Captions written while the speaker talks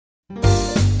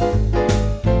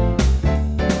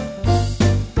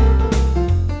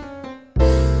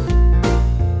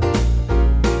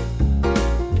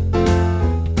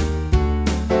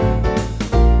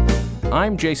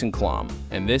I'm Jason Klom,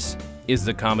 and this is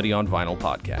the Comedy on Vinyl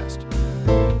podcast.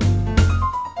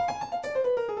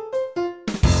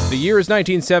 The year is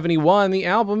 1971, the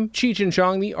album Cheech and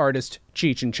Chong, the artist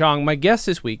Cheech and Chong. My guest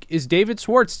this week is David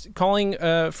Swartz, calling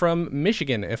from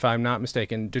Michigan, if I'm not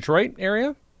mistaken. Detroit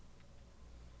area?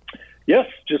 Yes,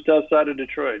 just outside of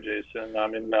Detroit, Jason.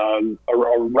 I'm in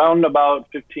around about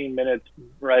 15 minutes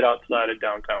right outside of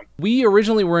downtown. We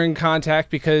originally were in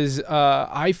contact because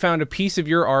I found a piece of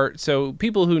your art. So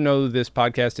people who know this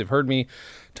podcast have heard me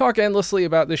talk endlessly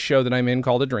about this show that I'm in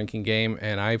called A Drinking Game,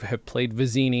 and I have played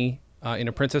Vizzini in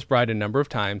A Princess Bride a number of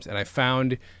times, and I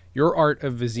found your art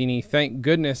of Vizzini. Thank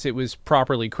goodness it was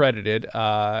properly credited.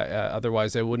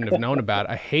 Otherwise, I wouldn't have known about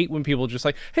it. I hate when people just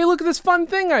like, hey, look at this fun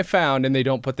thing I found, and they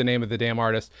don't put the name of the damn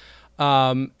artist.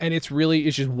 And it's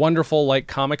just wonderful, like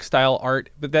comic style art,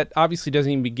 but that obviously doesn't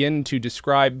even begin to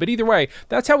describe. But either way,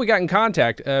 that's how we got in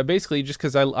contact, basically just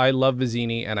because I love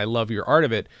Vizzini and I love your art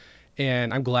of it.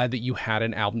 And I'm glad that you had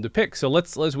an album to pick. So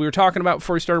let's as we were talking about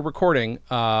before we started recording,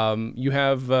 you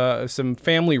have some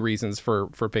family reasons for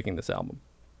picking this album.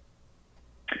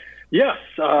 Yes.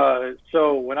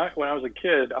 So when I was a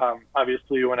kid,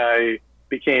 obviously when I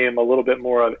became a little bit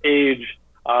more of age,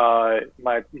 my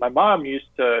mom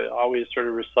used to always sort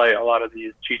of recite a lot of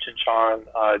these Cheech and Chong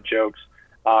jokes.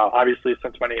 Obviously,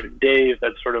 since my name is Dave,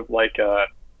 that's sort of like a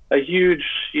huge,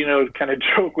 kind of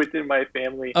joke within my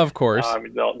family. Of course.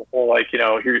 The whole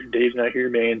Dave's not your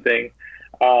main thing.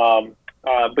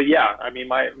 But yeah, I mean,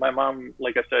 my mom,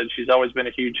 like I said, she's always been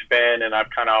a huge fan, and I've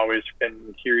kind of always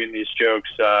been hearing these jokes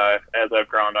as I've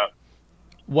grown up.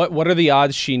 What are the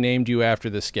odds she named you after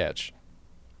the sketch?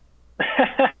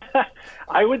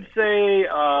 I would say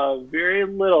very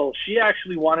little. She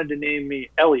actually wanted to name me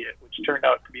Elliot, which turned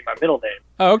out to be my middle name.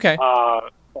 Oh, okay.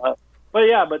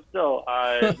 But still,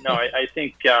 no, I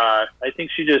think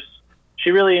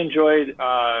she really enjoyed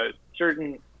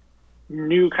certain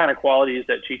new kind of qualities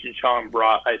that Cheech and Chong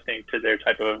brought, I think, to their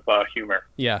type of humor.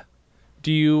 Yeah.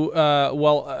 Do you,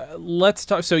 let's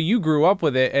talk. So you grew up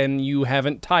with it and you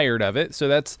haven't tired of it. So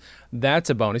that's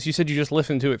a bonus. You said you just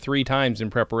listened to it 3 times in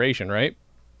preparation, right?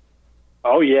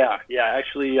 Oh, yeah. Yeah.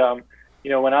 Actually,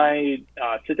 when I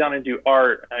sit down and do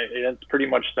art, it's pretty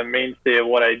much the mainstay of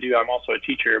what I do. I'm also a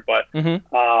teacher, but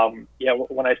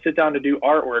when I sit down to do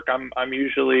artwork, I'm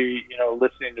usually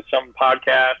listening to some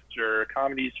podcast or a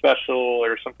comedy special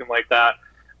or something like that,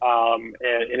 and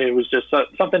it was just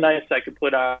something nice I could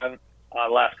put on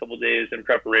last couple of days in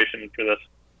preparation for this.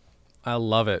 I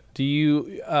love it. Do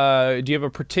you have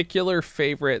a particular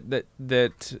favorite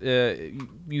that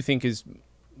you think is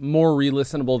more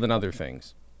re-listenable than other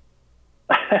things?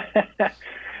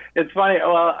 It's funny.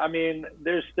 Well, I mean,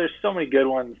 there's so many good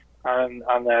ones on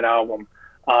that album.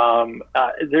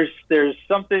 There's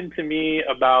something to me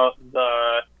about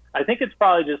I think it's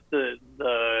probably just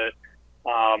the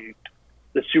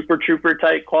Super Trooper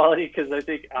type quality, because I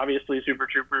think obviously Super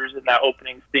Troopers in that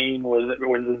opening scene was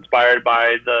inspired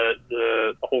by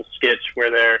the whole sketch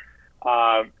where they're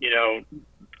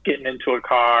getting into a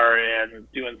car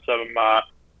and doing some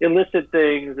illicit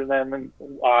things, and then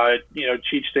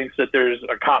Cheech thinks that there's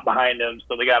a cop behind him,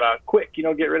 so they gotta quick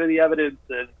get rid of the evidence,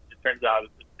 and it turns out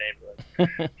it's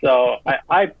nameless. So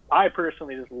I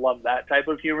personally just love that type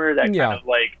of humor that kind of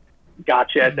like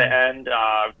gotcha at the end.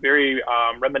 Very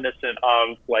reminiscent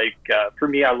of for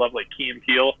me, I love like Key and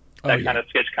Peele. That kind of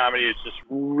sketch comedy is just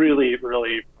really,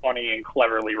 really funny and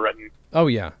cleverly written. Oh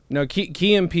yeah, no,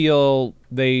 Key and Peele,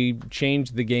 they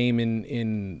changed the game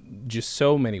in just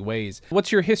so many ways.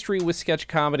 What's your history with sketch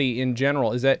comedy in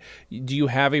general? Do you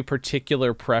have a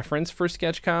particular preference for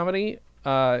sketch comedy,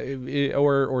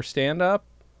 or stand up?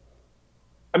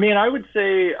 I mean, I would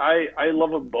say I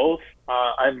love them both.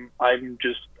 I'm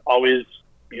just always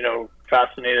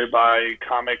fascinated by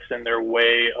comics and their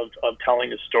way of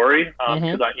telling a story,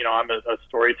 because I'm a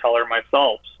storyteller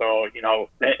myself. So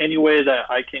any way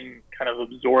that I can kind of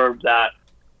absorb that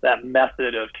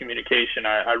method of communication,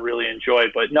 I really enjoy.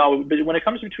 But when it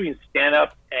comes between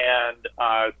stand-up and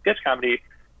sketch comedy,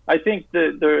 I think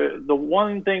the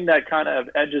one thing that kind of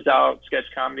edges out sketch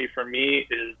comedy for me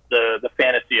is the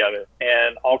fantasy of it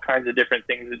and all kinds of different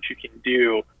things that you can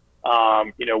do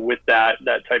with that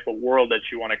type of world that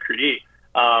you want to create,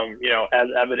 as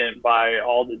evident by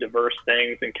all the diverse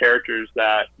things and characters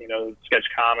that, sketch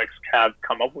comics have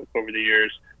come up with over the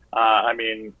years. I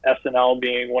mean, SNL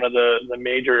being one of the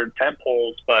major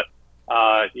tentpoles, but,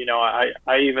 I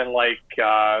even like,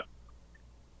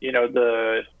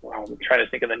 trying to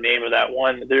think of the name of that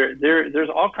one. There's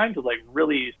all kinds of like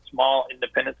really small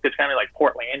independent sketch family, like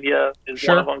Portlandia is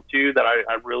one of them too that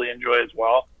I really enjoy as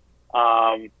well.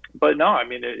 But no, I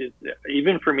mean, it's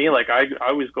even for me, like I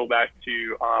always go back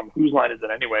to Whose Line Is It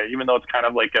Anyway? Even though it's kind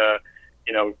of like a,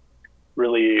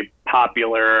 really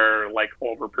popular, like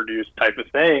overproduced type of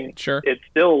thing. Sure. It's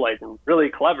still like really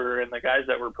clever, and the guys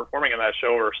that were performing in that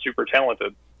show are super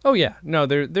talented. Oh yeah, no,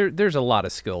 there's a lot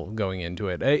of skill going into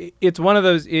it. It's one of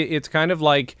those. It's kind of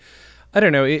like, I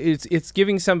don't know. It's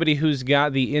giving somebody who's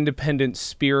got the independent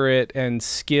spirit and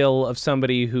skill of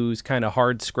somebody who's kind of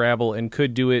hard scrabble and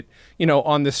could do it,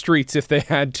 on the streets if they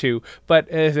had to, but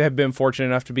have been fortunate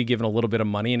enough to be given a little bit of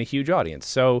money and a huge audience.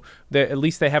 So at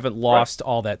least they haven't lost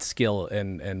all that skill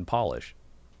and polish.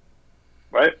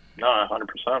 Right. No,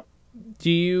 100%.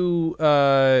 Do you?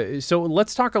 So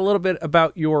let's talk a little bit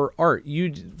about your art.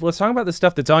 Let's talk about the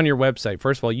stuff that's on your website.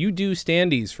 First of all, you do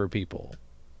standees for people.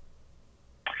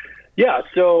 Yeah,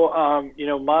 so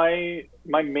my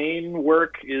main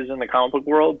work is in the comic book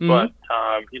world, but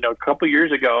a couple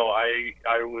years ago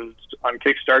I was on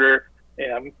Kickstarter,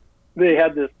 and they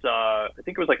had this I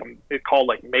think it was it called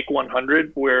like Make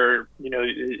 100, where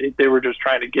they were just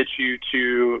trying to get you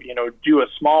to do a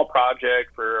small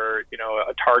project for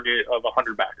a target of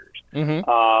 100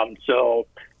 backers. So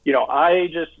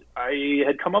I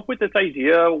had come up with this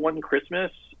idea one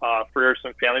Christmas for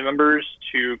some family members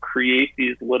to create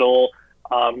these little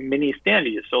mini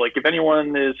standees. So like if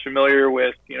anyone is familiar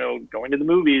with, going to the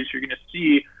movies, you're going to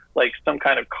see like some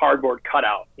kind of cardboard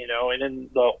cutout, and in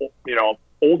the,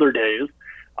 older days,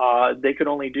 they could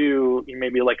only do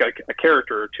maybe like a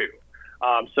character or two.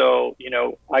 So,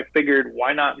 I figured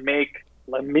why not make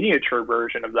a miniature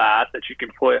version of that you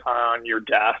can put on your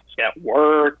desk at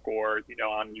work, or,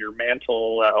 on your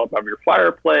mantle above your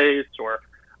fireplace, or,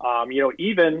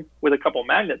 even with a couple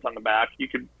magnets on the back, you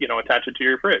could, attach it to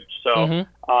your fridge. So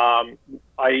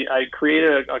I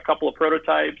created a couple of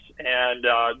prototypes, and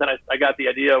then I got the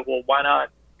idea, well, why not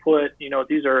put,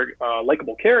 these are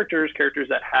likable characters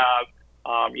that have,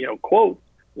 quotes.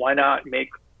 Why not make,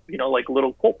 like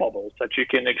little quote bubbles that you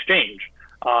can exchange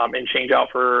and change out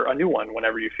for a new one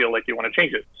whenever you feel like you want to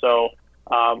change it. So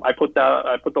I put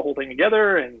the whole thing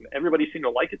together, and everybody seemed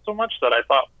to like it so much that I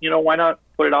thought, why not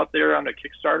put it out there on a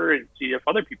Kickstarter and see if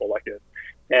other people like it.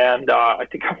 And I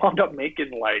think I wound up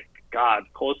making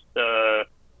close to, I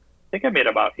think I made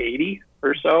about 80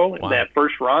 or so in that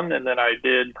first run, and then I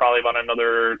did probably about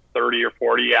another 30 or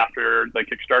 40 after the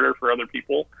Kickstarter for other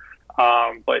people.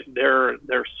 But they're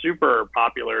super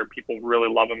popular. People really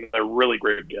love them. They're really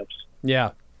great gifts.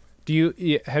 Yeah.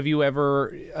 Have you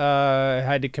ever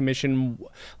had to commission?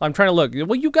 I'm trying to look.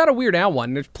 Well, you got a Weird Al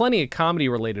one. There's plenty of comedy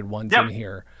related ones in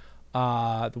here.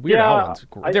 The Weird Al ones,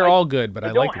 they're all good, but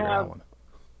I like the Weird Al one.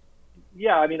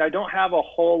 Yeah, I mean, I don't have a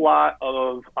whole lot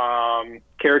of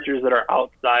characters that are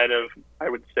outside of, I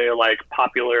would say, like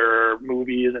popular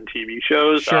movies and TV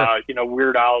shows. Sure.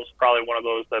 Weird Al's probably one of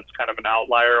those that's kind of an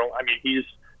outlier. I mean, he's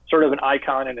sort of an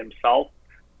icon in himself.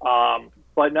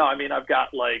 But no, I mean, I've got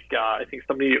I think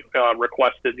somebody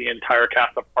requested the entire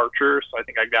cast of Archer, so I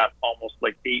think I got almost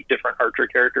 8 different Archer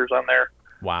characters on there.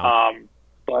 Wow.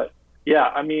 But yeah,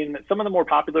 I mean, some of the more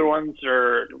popular ones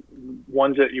are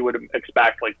ones that you would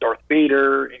expect, like Darth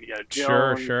Vader, Indiana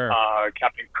Jones,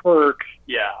 Captain Kirk.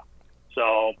 Yeah.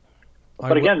 So,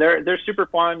 but again, they're super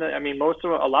fun. I mean, a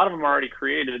lot of them are already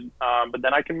created, but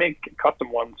then I can make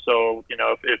custom ones. So,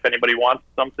 if anybody wants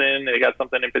something, they got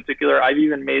something in particular. I've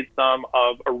even made some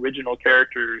of original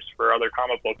characters for other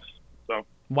comic books. So.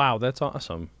 Wow, that's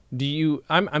awesome.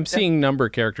 I'm seeing number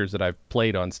characters that I've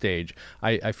played on stage.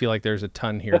 I feel like there's a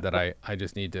ton here that I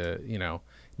just need to,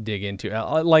 dig into.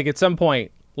 Like at some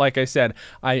point, like I said,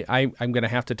 I'm going to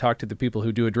have to talk to the people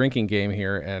who do a drinking game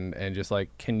here and just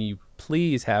can you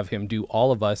please have him do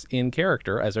all of us in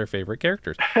character as our favorite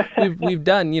characters? We've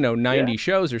done, 90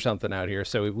 shows or something out here.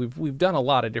 So we've done a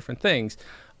lot of different things.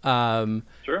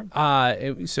 Sure.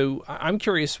 So I'm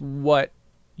curious what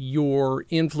your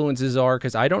influences are,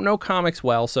 because I don't know comics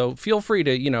well, so feel free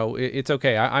to, it's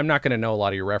okay. I'm not going to know a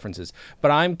lot of your references,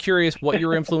 but I'm curious what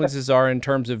your influences are in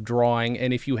terms of drawing,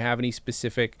 and if you have any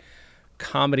specific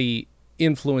comedy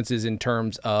influences in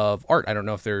terms of art. I don't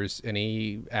know if there's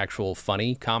any actual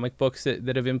funny comic books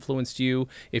that have influenced you,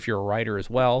 if you're a writer as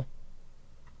well.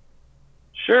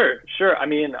 Sure. I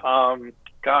mean,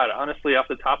 God, honestly, off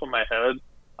the top of my head,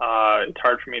 it's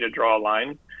hard for me to draw a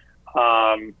line.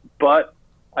 But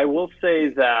I will say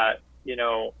that,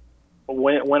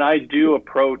 when I do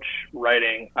approach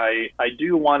writing, I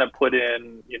do want to put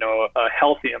in, a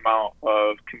healthy amount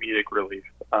of comedic relief.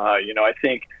 I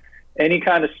think, any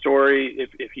kind of story,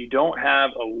 if you don't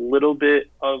have a little bit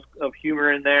of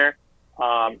humor in there,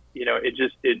 you know,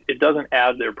 it doesn't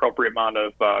add the appropriate amount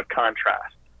of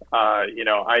contrast. You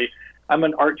know, I'm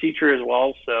an art teacher as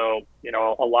well, so you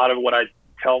know, a lot of what I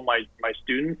tell my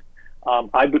students,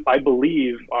 I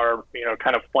believe are, you know,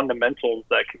 kind of fundamentals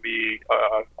that can be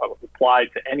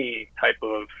applied to any type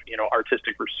of, you know,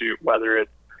 artistic pursuit, whether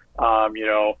it's you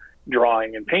know,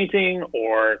 drawing and painting,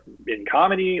 or in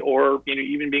comedy, or, you know,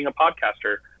 even being a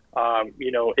podcaster.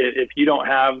 You know, if you don't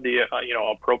have the you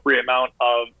know, appropriate amount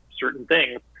of certain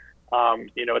things,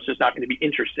 you know, it's just not going to be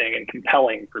interesting and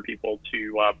compelling for people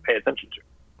to pay attention to.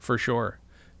 For sure.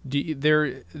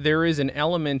 There is an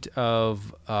element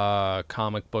of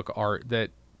comic book art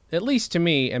that, at least to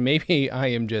me, and maybe I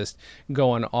am just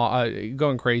going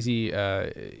crazy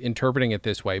interpreting it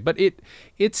this way, but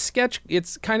it's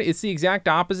the exact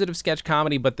opposite of sketch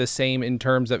comedy, but the same in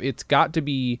terms of it's got to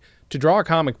be, to draw a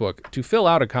comic book, to fill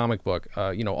out a comic book,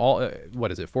 you know, all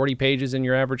what is it, 40 pages in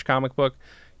your average comic book,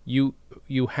 you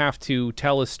have to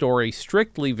tell a story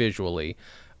strictly visually.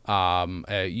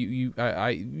 Usually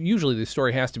the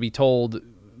story has to be told,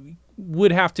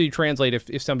 would have to translate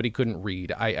if somebody couldn't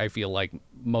read, I feel like,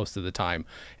 most of the time.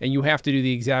 And you have to do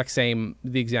the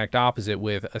exact opposite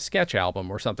with a sketch album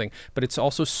or something, but it's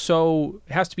also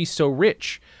it has to be so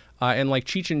rich. And like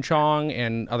Cheech and Chong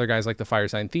and other guys like the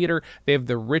Firesign Theater, they have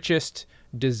the richest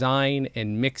design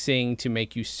and mixing to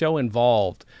make you so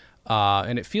involved.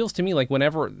 And it feels to me like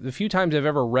the few times I've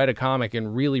ever read a comic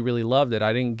and really, really loved it,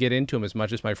 I didn't get into them as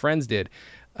much as my friends did.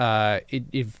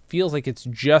 It feels like it's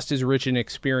just as rich an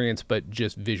experience, but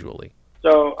just visually.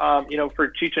 So, you know, for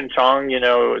Cheech and Chong, you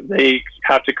know, they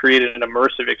have to create an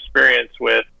immersive experience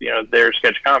with, you know, their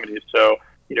sketch comedies. So,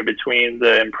 you know, between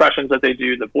the impressions that they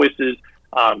do, the voices,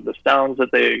 the sounds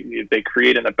that they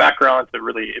create in the background to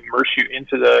really immerse you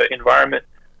into the environment.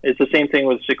 It's the same thing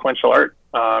with sequential art.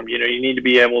 You know, you need to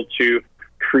be able to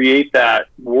create that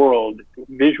world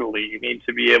visually. You need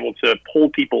to be able to pull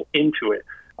people into it,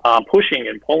 pushing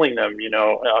and pulling them, you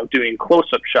know, doing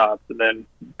close-up shots and then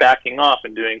backing off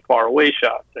and doing far-away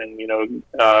shots, and, you know,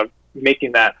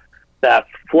 making that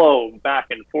flow back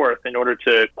and forth in order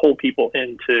to pull people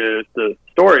into the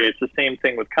story. It's the same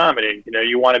thing with comedy. You know,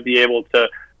 you want to be able to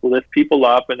lift people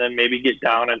up and then maybe get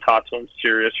down and talk to them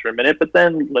serious for a minute, but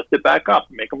then lift it back up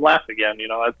and make them laugh again. You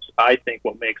know, that's, I think,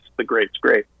 what makes the greats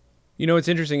great. You know, what's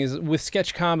interesting is with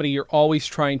sketch comedy, you're always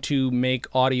trying to make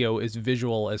audio as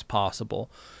visual as possible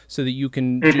so that you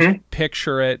can just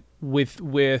picture it with,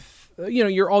 you know,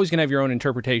 you're always going to have your own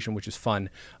interpretation, which is fun.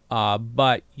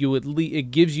 But it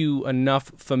gives you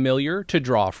enough familiar to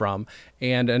draw from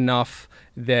and enough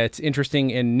that's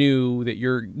interesting and new that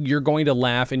you're going to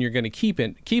laugh and you're going to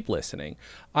keep listening.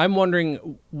 I'm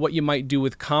wondering what you might do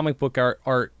with comic book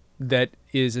art that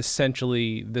is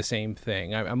essentially the same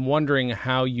thing. I'm wondering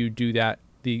how you do that,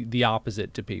 the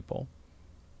opposite to people.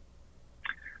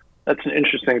 That's an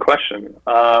interesting question.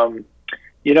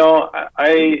 You know,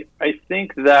 I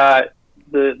think that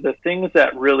the things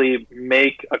that really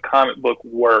make a comic book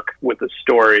work with the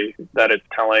story that it's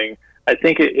telling, I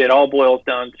think it all boils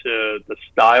down to the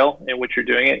style in which you're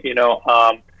doing it. You know,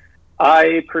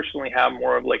 I personally have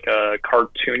more of like a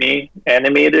cartoony,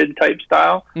 animated type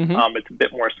style. It's a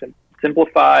bit more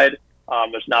simplified.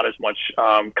 There's not as much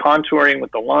contouring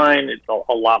with the line. It's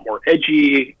a lot more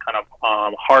edgy, kind of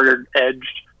harder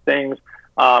edged things.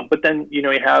 But then, you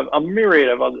know, you have a myriad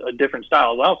of different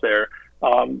styles out there.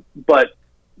 But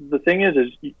the thing is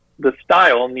the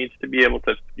style needs to be able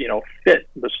to, you know, fit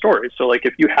the story. So like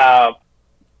if you have,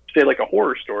 say, like a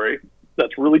horror story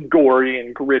that's really gory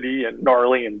and gritty and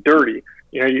gnarly and dirty,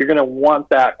 you know, you're going to want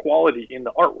that quality in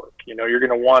the artwork. You know, you're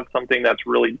going to want something that's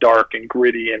really dark and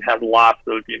gritty and have lots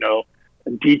of, you know,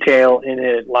 detail in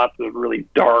it, lots of really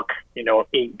dark, you know,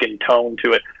 ink and tone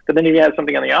to it. But then if you have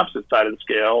something on the opposite side of the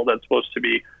scale that's supposed to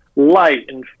be light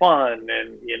and fun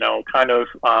and, you know, kind of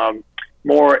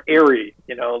more airy,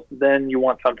 you know, then you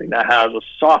want something that has a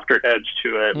softer edge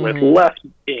to it with less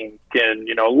ink and,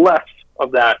 you know, less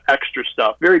of that extra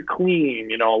stuff, very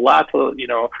clean, you know, lots of, you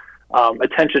know,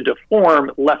 attention to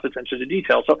form, less attention to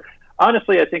detail. So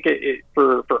honestly, I think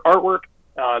for artwork,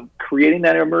 creating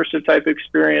that immersive type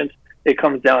experience, it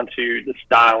comes down to the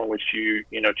style in which you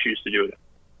know, choose to do it.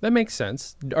 That makes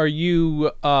sense. Are you,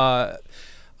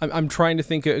 I'm trying to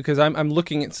think, because I'm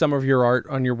looking at some of your art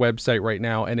on your website right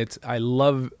now, and I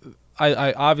love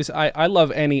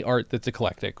any art that's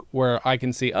eclectic, where I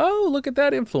can see, oh, look at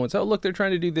that influence. Oh, look, they're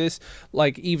trying to do this.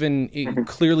 Like even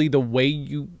clearly the way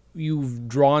you you've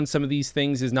drawn some of these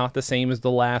things is not the same as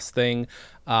the last thing.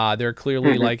 They're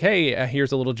clearly like, hey,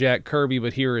 here's a little Jack Kirby,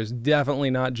 but here is definitely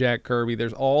not Jack Kirby.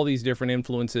 There's all these different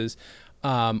influences.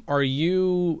 Are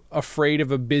you afraid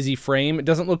of a busy frame? It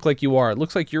doesn't look like you are. It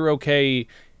looks like you're okay.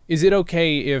 Is it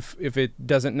okay if it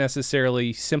doesn't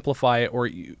necessarily simplify it, or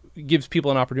gives people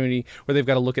an opportunity where they've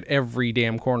got to look at every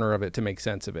damn corner of it to make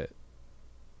sense of it?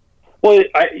 Well,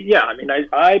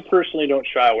 I personally don't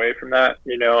shy away from that.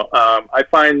 I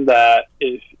find that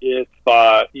if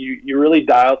you really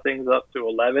dial things up to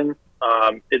 11,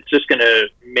 it's just going to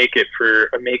make for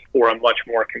a much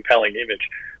more compelling image.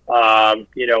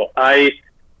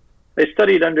 I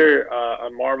studied under a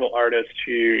Marvel artist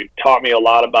who taught me a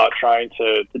lot about trying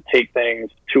to take things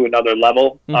to another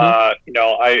level. I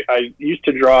used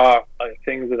to draw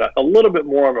things in a little bit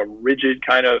more of a rigid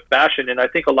kind of fashion, and I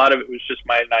think a lot of it was just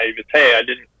my naivete. I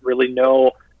didn't really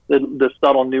know the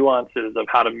subtle nuances of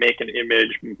how to make an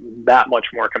image that much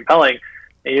more compelling.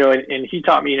 And he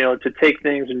taught me, to take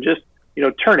things and just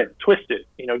turn it, twist it,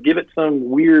 give it some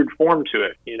weird form to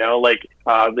it, like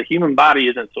the human body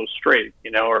isn't so straight,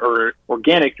 or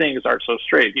organic things aren't so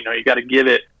straight, you got to give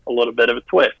it a little bit of a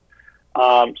twist.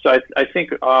 So I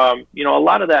think, a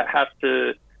lot of that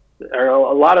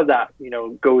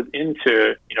goes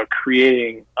into,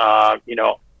 creating,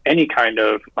 any kind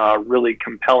of really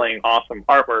compelling, awesome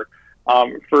artwork.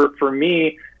 For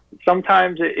me,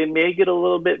 sometimes it may get a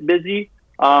little bit busy.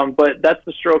 But that's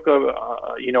the stroke of,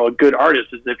 a good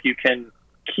artist, is if you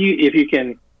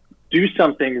can do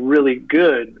something really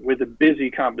good with a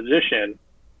busy composition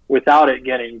without it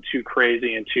getting too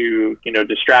crazy and too,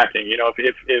 distracting.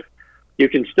 If you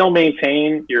can still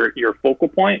maintain your focal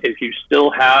point, if you still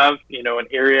have, an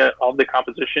area of the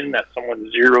composition that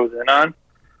someone zeroes in on,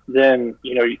 then,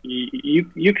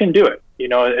 you can do it,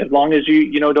 as long as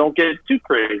you don't get too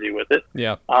crazy with it.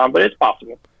 Yeah. But it's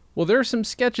possible. Well, there are some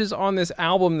sketches on this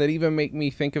album that even make me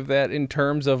think of that, in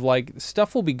terms of like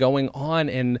stuff will be going on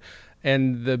and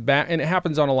it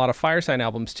happens on a lot of Firesign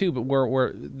albums too, but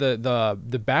where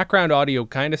the background audio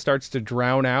kind of starts to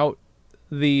drown out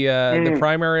the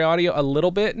primary audio a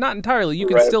little bit, not entirely. You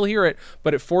can still hear it,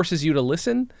 but it forces you to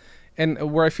listen.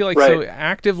 And where I feel like so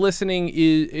active listening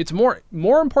it's more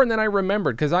important than I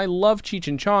remembered, because I love Cheech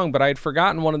and Chong, but I had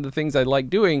forgotten one of the things I liked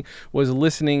doing was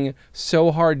listening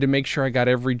so hard to make sure I got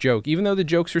every joke, even though the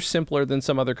jokes are simpler than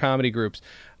some other comedy groups.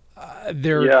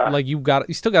 Like you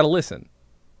still got to listen.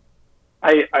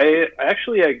 I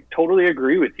totally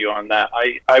agree with you on that.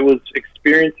 I was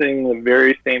experiencing the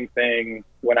very same thing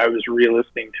when I was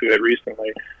re-listening to it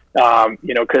recently.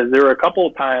 Because there were a couple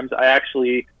of times I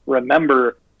actually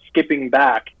remember skipping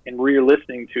back and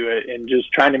re-listening to it and just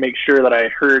trying to make sure that I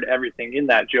heard everything in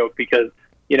that joke, because,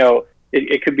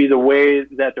 it could be the way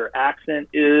that their accent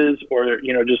is, or,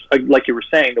 just like you were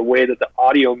saying, the way that the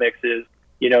audio mix is,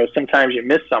 sometimes you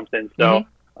miss something. So,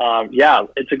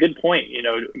 it's a good point,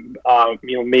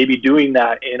 maybe doing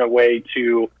that in a way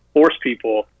to force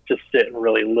people to sit and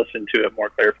really listen to it more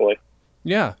carefully.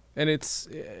 Yeah. And it's,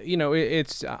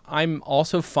 I'm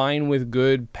also fine with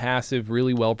good, passive,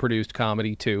 really well-produced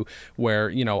comedy too, where,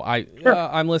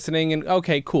 I'm listening and,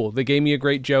 okay, cool. They gave me a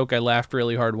great joke. I laughed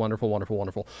really hard. Wonderful, wonderful,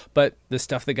 wonderful. But the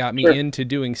stuff that got me into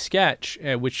doing sketch,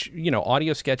 which,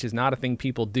 audio sketch is not a thing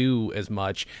people do as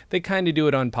much. They kind of do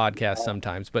it on podcasts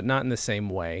sometimes, but not in the same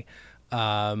way. It's,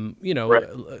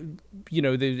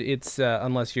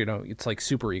 unless, it's like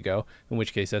Super Ego, in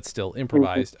which case that's still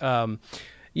improvised.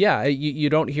 Yeah, you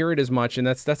don't hear it as much, and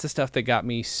that's the stuff that got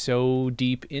me so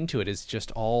deep into it, is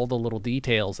just all the little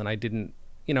details, and I didn't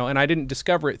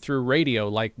discover it through radio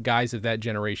like guys of that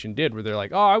generation did, where they're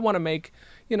like, oh, I want to make,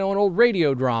 an old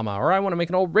radio drama, or I want to make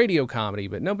an old radio comedy,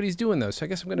 but nobody's doing those, so I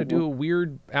guess I'm going to do a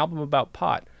weird album about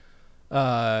pot.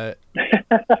 The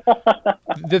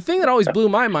thing that always blew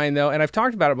my mind, though, and I've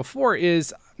talked about it before,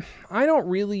 is I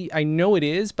know it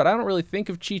is, but I don't really think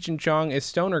of Cheech and Chong as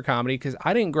stoner comedy, because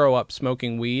I didn't grow up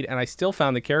smoking weed, and I still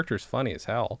found the characters funny as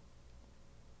hell.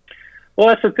 Well,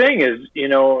 that's the thing is,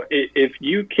 if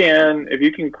you can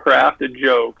craft a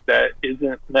joke that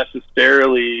isn't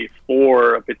necessarily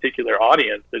for a particular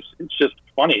audience, it's just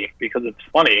funny because it's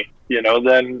funny,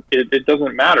 then it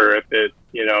doesn't matter if it,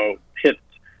 hits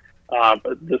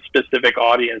the specific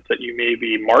audience that you may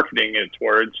be marketing it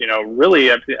towards.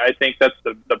 Really, I think that's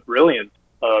the brilliance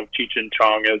of Cheech and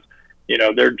Chong is,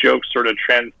 their jokes sort of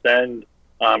transcend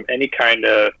any kind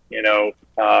of,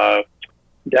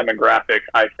 demographic,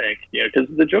 I think, because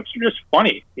the jokes are just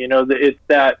funny. It's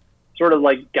that sort of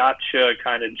like gotcha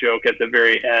kind of joke at the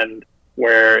very end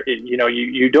where,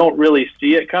 you don't really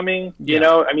see it coming, you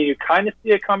kind of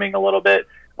see it coming a little bit.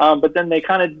 but then they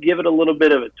kind of give it a little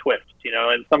bit of a twist, you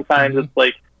know, and sometimes it's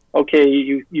like, okay,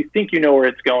 you think you know where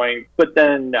it's going, but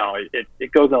then no,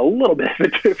 it goes in a little bit of a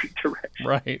different direction.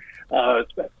 Right.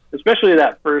 Especially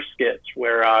that first sketch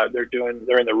where they're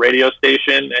in the radio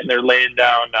station and they're laying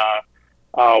down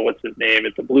what's his name?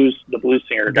 It's the blues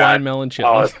singer guy. Blind Melon Chip.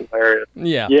 Oh, it's hilarious.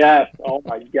 Yeah. Yes. Oh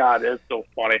my God, it's so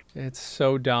funny. It's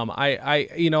so dumb. I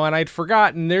and I'd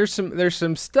forgotten. There's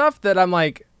some stuff that I'm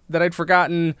like that I'd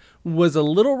forgotten was a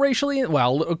little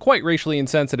quite racially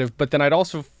insensitive. But then I'd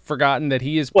also forgotten that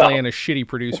he is playing a shitty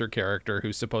producer character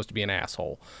who's supposed to be an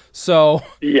asshole. So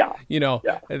yeah,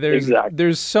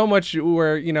 there's so much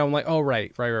where I'm like, oh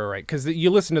right, because you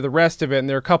listen to the rest of it, and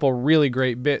there are a couple really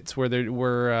great bits where they're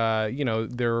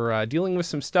dealing with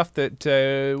some stuff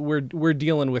that we're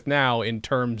dealing with now in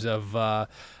terms of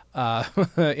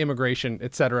immigration,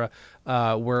 etc.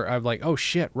 Where I'm like, oh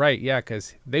shit, right, yeah,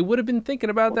 because they would have been thinking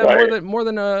about that more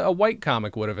than a white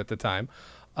comic would have at the time.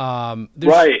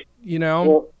 Right.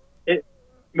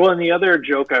 Well, and the other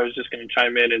joke I was just going to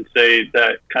chime in and say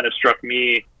that kind of struck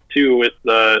me too with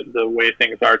the way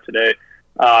things are today.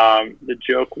 The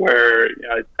joke where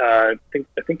I think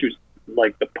it was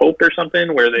like the Pope or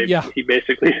something, where he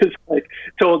basically is like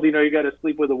told, you got to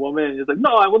sleep with a woman, and he's like,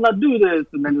 no, I will not do this,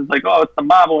 and then it's like, oh, it's the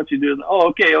mob, I want you to do this. Oh,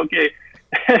 okay.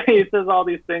 He says all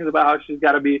these things about how she's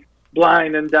got to be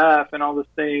blind and deaf and all this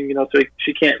thing, so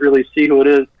she can't really see who it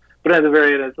is. But at the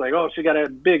very end, it's like, oh, she got to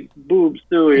have big boobs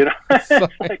too, It's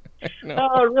like,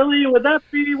 oh, really? Would that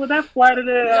flatter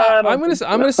it? Yeah, I'm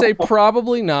gonna say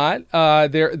probably not.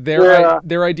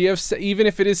 Their idea of, even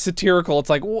if it is satirical, it's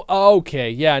like, well,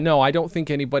 okay, yeah, no, I don't think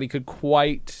anybody could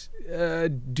quite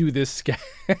do this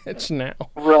sketch now.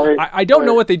 Right. I don't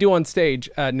know what they do on stage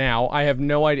now. I have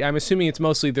no idea. I'm assuming it's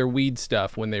mostly their weed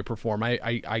stuff when they perform.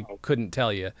 I couldn't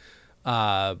tell you.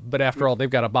 But after all, they've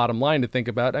got a bottom line to think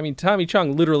about. I mean, Tommy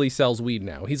Chong literally sells weed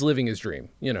now. He's living his dream,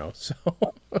 so.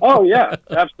 Oh yeah,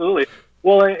 absolutely.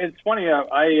 Well, it's funny.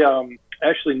 I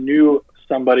actually knew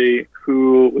somebody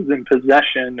who was in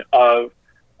possession of,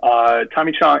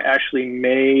 Tommy Chong actually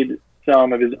made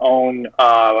some of his own,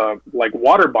 like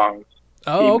water bongs.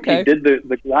 Oh, okay. He did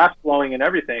the glass blowing and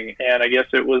everything, and I guess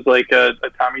it was like a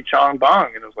Tommy Chong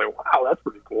bong, and it was like, wow, that's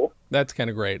pretty cool. That's kind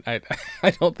of great. I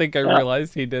don't think I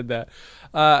realized he did that.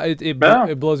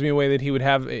 It blows me away that he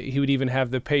would even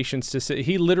have the patience to say.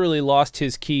 He literally lost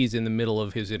his keys in the middle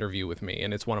of his interview with me,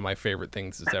 and it's one of my favorite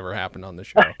things that's ever happened on the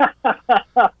show.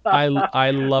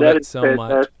 I love it so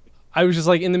much. I was just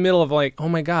like in the middle of like, oh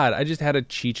my God, I just had a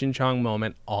Cheech and Chong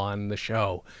moment on the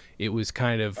show. It was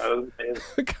kind of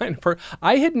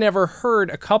I had never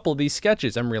heard a couple of these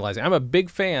sketches. I'm realizing I'm a big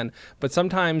fan, but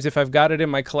sometimes if I've got it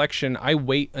in my collection, I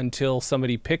wait until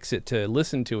somebody picks it to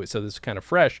listen to it. So this is kind of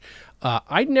fresh.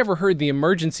 I'd never heard the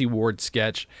emergency ward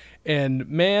sketch, and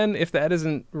man, if that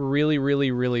isn't really,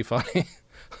 really, really funny,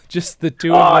 just the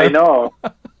two of them. I know.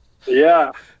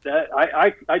 Yeah, that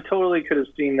I totally could have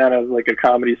seen that as like a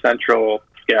Comedy Central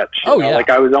sketch. Yeah.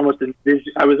 Like I was almost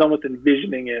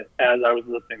envisioning it as I was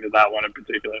listening to that one in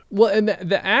particular. Well, and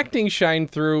the acting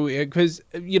shined through because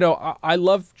I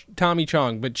love Tommy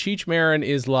Chong, but Cheech Marin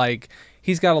is like,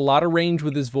 he's got a lot of range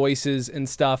with his voices and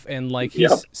stuff, and like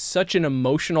he's such an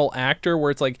emotional actor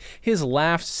where it's like his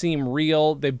laughs seem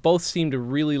real. They both seem to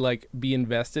really like be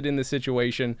invested in the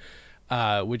situation.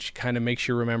 Which kind of makes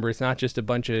you remember it's not just a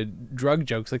bunch of drug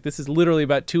jokes. Like, this is literally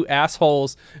about two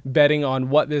assholes betting on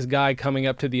what this guy coming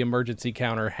up to the emergency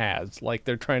counter has. Like,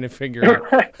 they're trying to figure out.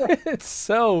 It's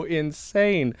so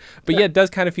insane. But yeah, it does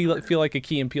kind of feel like a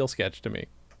Key and Peele sketch to me.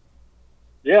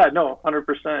 Yeah, no,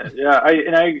 100%. Yeah,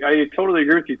 I totally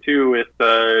agree with you too with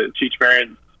Cheech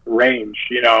Marin's range.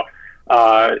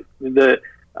 I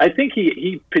think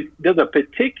he does a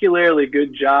particularly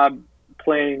good job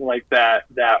playing like that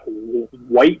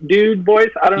white dude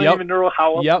voice. I don't even know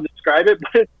how else to describe it,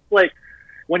 but it's like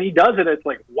when he does it, it's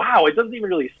like, wow, it doesn't even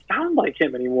really sound like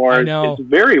him anymore. I know. It's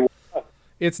very well.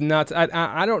 It's nuts.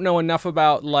 I don't know enough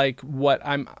about like what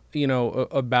I'm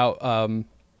about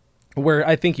where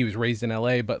I think he was raised in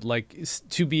LA, but like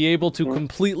to be able to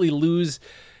completely lose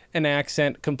an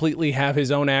accent, completely have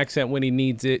his own accent when he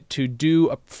needs it, to do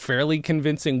a fairly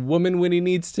convincing woman when he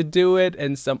needs to do it,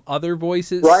 and some other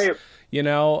voices, right?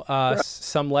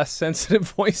 Some less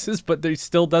sensitive voices, but he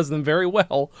still does them very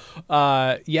well.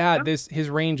 His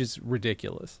range is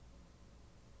ridiculous.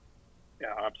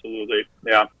 Yeah, absolutely.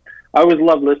 Yeah, I always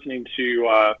love listening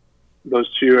to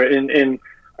those two, and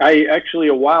I actually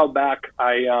a while back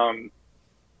going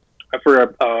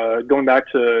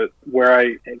back to where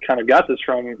I kind of got this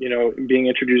from, being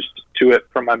introduced to it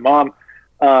from my mom,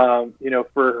 for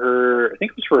her, I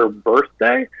think it was for her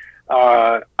birthday.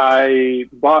 I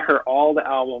bought her all the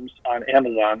albums on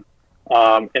Amazon.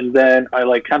 And then I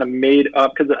like kind of made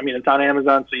up, because I mean it's on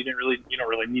Amazon, so you don't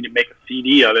really need to make a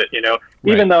CD of it, right.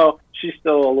 Even though she's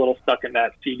still a little stuck in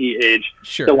that CD age,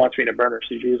 sure. Still wants me to burn her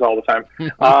CDs all the time.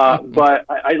 But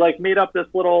I like made up this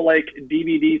little like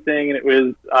DVD thing, and it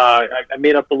was I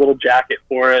made up the little jacket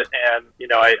for it, and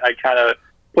I kind of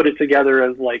put it together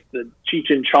as like the Cheech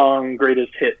and Chong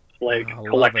greatest hits like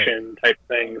collection type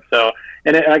thing. So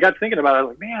and I got thinking about it, I was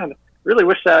like, man, really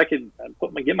wish that I could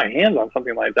get my hands on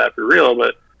something like that for real.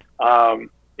 But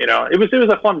it was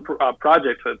a fun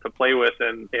project to play with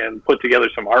and put together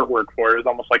some artwork for. It was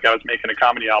almost like I was making a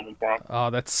comedy album for him. Oh,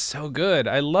 that's so good.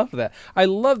 I love that. I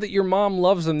love that your mom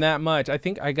loves him that much. I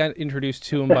think I got introduced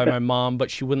to him by my mom,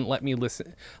 but she wouldn't let me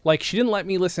listen. Like, she didn't let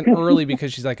me listen early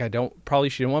because she's like, she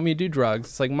didn't want me to do drugs.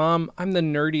 It's like, Mom, I'm the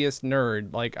nerdiest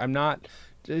nerd. Like, I'm not.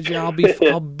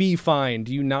 I'll be fine.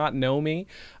 Do you not know me?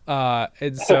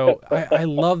 And so I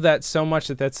love that so much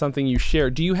that's something you share.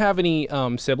 Do you have any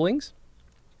siblings?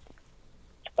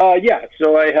 Yeah.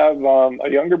 So I have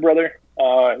a younger brother,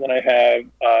 and then I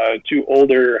have two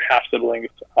older half siblings.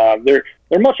 They're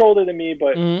much older than me,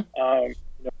 but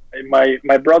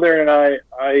my brother and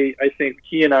I think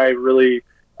he and I really,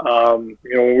 when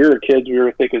we were kids, we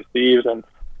were thick as thieves, and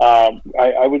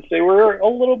I would say we're a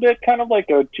little bit kind of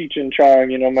like a Cheech and Chong.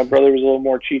 My brother was a little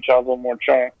more Cheech, I was a little more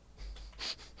Chong.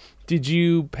 Did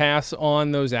you pass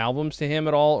on those albums to him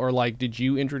at all, or like did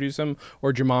you introduce him,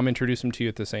 or did your mom introduce him to you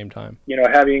at the same time?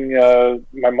 Having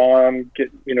my mom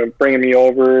bringing me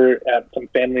over at some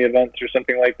family events or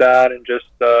something like that, and just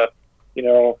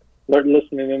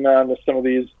listening in on to some of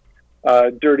these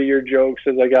dirtier jokes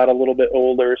as I got a little bit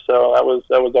older. So that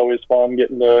was always fun,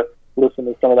 getting to listen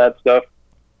to some of that stuff.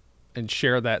 And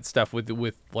share that stuff with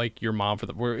like your mom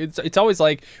it's always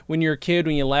like when you're a kid,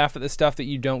 when you laugh at the stuff that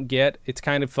you don't get, it's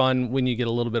kind of fun when you get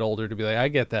a little bit older to be like, I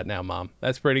get that now, Mom.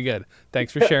 That's pretty good.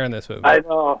 Thanks for sharing this with me. I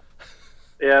know.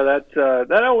 Yeah,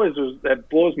 that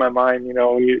blows my mind.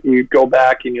 You go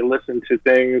back and you listen to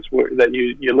things that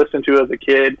you listen to as a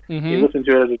kid, you listen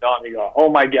to it as a adult, and you go, oh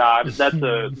my God,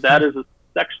 that is a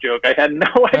sex joke. I had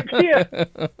no idea.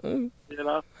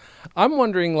 I'm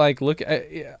wondering, like, look,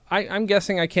 I'm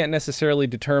guessing I can't necessarily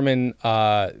determine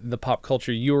the pop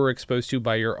culture you were exposed to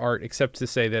by your art, except to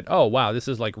say that, oh, wow, this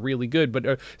is, like, really good. But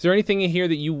is there anything in here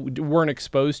that you weren't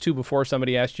exposed to before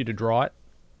somebody asked you to draw it?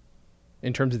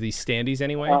 In terms of these standees,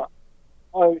 anyway?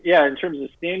 Yeah, in terms of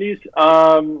standees.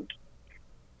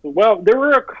 Well, there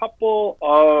were a couple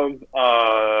of,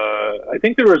 I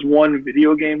think there was one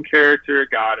video game character.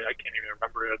 God, I can't even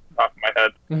remember it off the top of my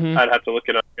head. Mm-hmm. I'd have to look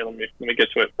it up. Here, let me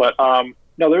get to it. But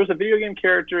no, there was a video game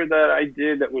character that I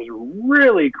did that was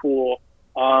really cool,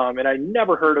 and I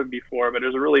never heard of before, but it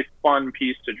was a really fun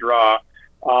piece to draw.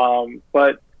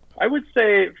 But I would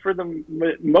say for the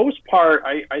most part,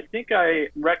 I think I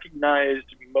recognized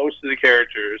most of the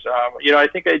characters. I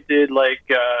think I did like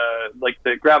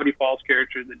the Gravity Falls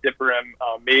character, the Dipper and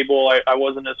Mabel. I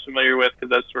wasn't as familiar with because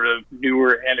that's sort of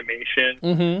newer animation.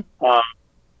 Mm-hmm.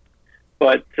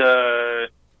 But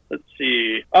let's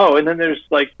see. Oh, and then there's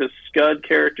like the Scud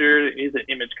character. He's an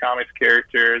Image Comics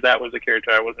character. That was a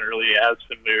character I wasn't really as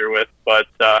familiar with, but.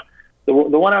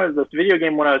 The video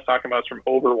game one I was talking about is from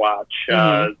Overwatch.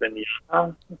 I'm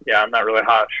not really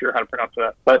sure how to pronounce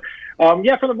that. But,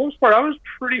 for the most part, I was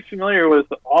pretty familiar with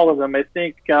all of them. I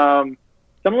think some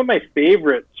of my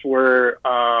favorites were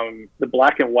the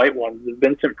black and white ones, the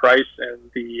Vincent Price and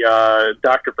the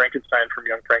Dr. Frankenstein from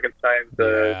Young Frankenstein,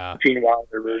 the Gene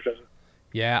Wilder version.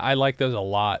 Yeah, I like those a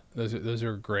lot. Those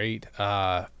are great.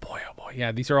 Boy, oh boy.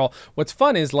 Yeah, these are all... What's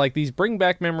fun is, like, these bring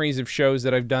back memories of shows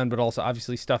that I've done, but also,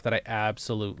 obviously, stuff that I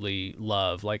absolutely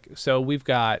love. Like, so we've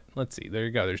got... Let's see. There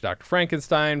you go. There's Dr.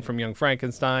 Frankenstein from Young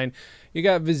Frankenstein. You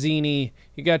got Vizzini.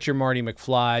 You got your Marty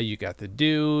McFly. You got the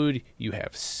Dude. You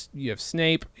have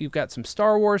Snape. You've got some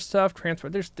Star Wars stuff.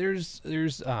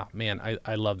 There's... Oh, man,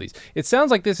 I love these. It sounds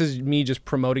like this is me just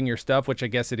promoting your stuff, which I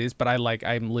guess it is, but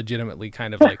I'm legitimately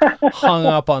kind of, like, hung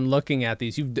up on looking at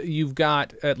these. You've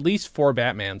got at least 4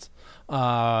 Batmans,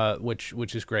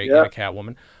 which is great, and a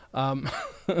Catwoman. I'm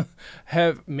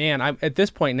at this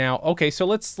point now. Okay, so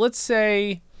let's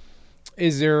say,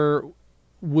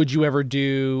 would you ever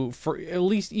do, for at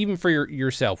least even for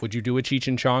yourself, would you do a Cheech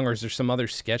and Chong, or is there some other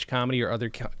sketch comedy or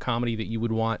other comedy that you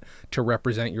would want to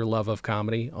represent your love of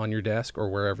comedy on your desk or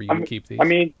wherever you would keep these? I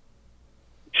mean,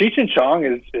 Cheech and Chong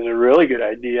is a really good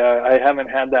idea. I haven't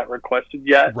had that requested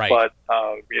yet, right. But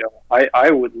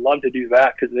I would love to do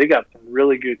that because they got some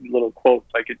really good little quotes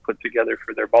I could put together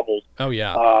for their bubbles. Oh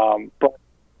yeah. But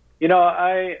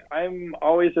I'm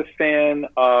always a fan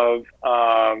of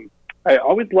I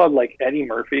always loved like Eddie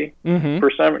Murphy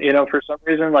for some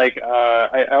reason. Like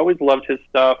I always loved his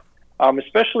stuff,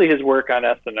 especially his work on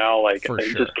SNL. Like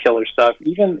just killer stuff.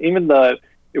 Even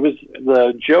it was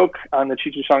the joke on the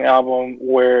Cheech and Chong album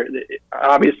where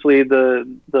obviously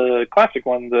the classic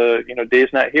one, the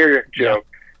Dave's Not Here joke.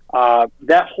 Yeah.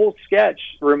 That whole sketch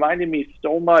reminded me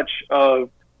so much of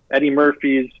Eddie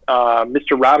Murphy's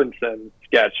Mr. Robinson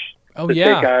sketch. Oh, the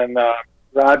take on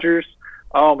Rogers.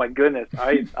 Oh my goodness!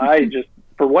 I just,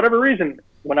 for whatever reason,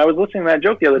 when I was listening to that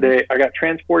joke the other day, I got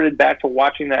transported back to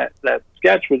watching that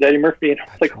sketch with Eddie Murphy, and I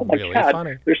was like, oh my god,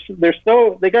 funny.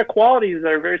 They got qualities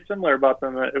that are very similar about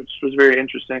them. It was very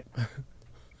interesting.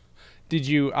 Did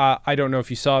you? I don't know if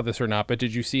you saw this or not, but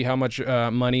did you see how much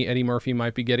money Eddie Murphy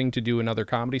might be getting to do another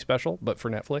comedy special, but for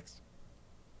Netflix?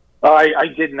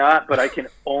 I did not, but I can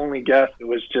only guess it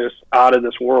was just out of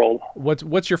this world.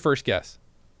 What's your first guess?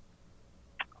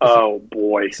 Oh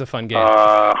boy, it's a fun game.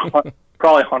 Probably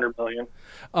 100 million.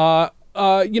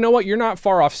 You know what? You're not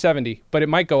far off 70, but it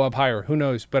might go up higher. Who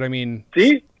knows? But I mean,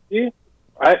 see,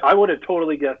 I would have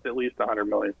totally guessed at least 100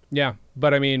 million. Yeah,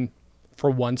 but I mean, for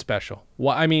one special.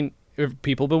 Well, I mean, if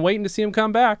people have been waiting to see him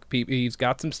come back. He's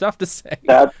got some stuff to say.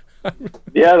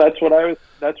 Yeah, that's what I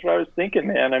was thinking,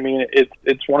 man. I mean,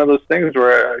 it's one of those things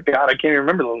where, God, I can't even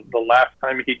remember the last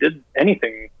time he did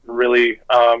anything really,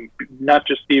 not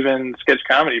just even sketch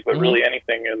comedy, but really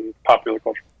anything in popular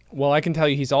culture. Well, I can tell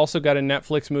you he's also got a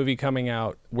Netflix movie coming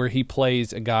out where he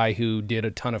plays a guy who did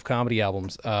a ton of comedy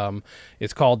albums.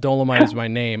 It's called Dolomite Is My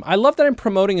Name. I love that I'm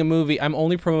promoting a movie. I'm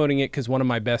only promoting it because one of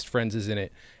my best friends is in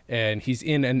it, and he's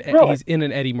in an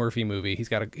Eddie Murphy movie. He's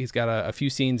got a few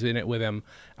scenes in it with him.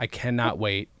 I cannot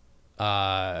wait.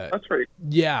 That's right.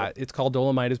 Yeah, it's called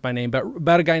Dolomite Is My Name, but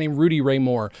about a guy named Rudy Ray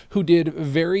Moore who did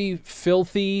very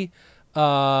filthy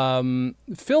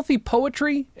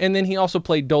poetry, and then he also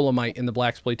played Dolomite in the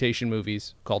blaxploitation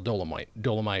movies called Dolomite,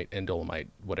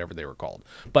 whatever they were called.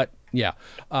 But yeah,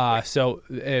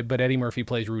 but Eddie Murphy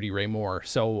plays Rudy Ray Moore,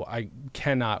 so I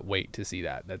cannot wait to see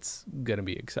that. That's gonna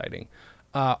be exciting.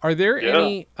 Are there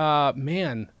any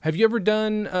have you ever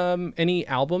done any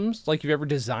albums? Like, you've ever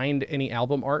designed any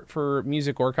album art for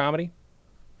music or comedy?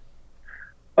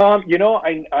 I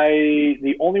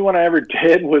the only one I ever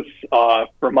did was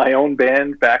for my own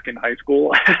band back in high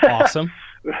school. Awesome.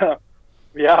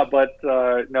 Yeah, but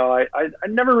no, I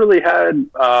never really had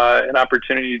an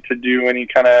opportunity to do any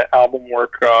kind of album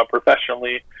work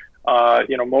professionally.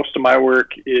 Most of my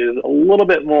work is a little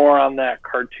bit more on that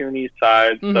cartoony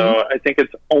side, so I think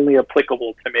it's only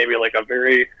applicable to maybe like a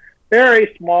very,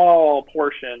 very small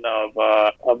portion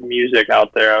of music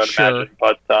out there, I would imagine.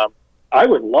 But I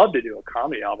would love to do a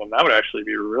comedy album. That would actually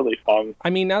be really fun. I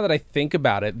mean, now that I think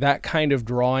about it, that kind of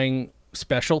drawing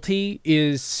specialty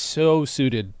is so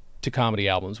suited to comedy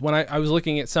albums. When I was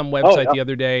looking at some website the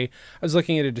other day, I was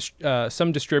looking at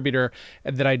some distributor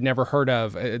that I'd never heard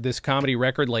of, this comedy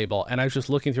record label, and I was just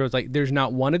looking through. It's like, there's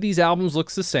not one of these albums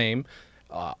looks the same.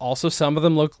 Also, some of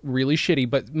them look really shitty,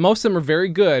 but most of them are very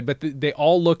good, but they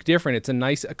all look different. It's a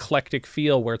nice eclectic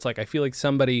feel where it's like, I feel like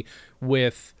somebody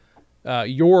with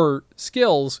your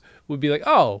skills would be like,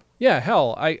 oh yeah,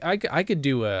 hell, I could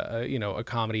do a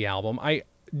comedy album.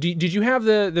 Did you have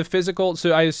the physical?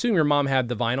 So I assume your mom had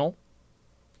the vinyl.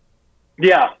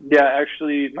 Yeah.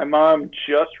 Actually, my mom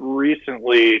just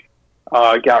recently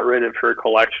got rid of her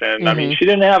collection. I mean, she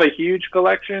didn't have a huge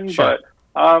collection, but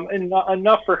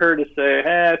enough for her to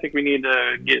say, I think we need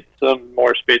to get some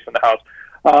more space in the house.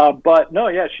 But no,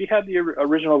 yeah, she had the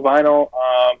original vinyl.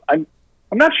 I'm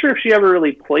not sure if she ever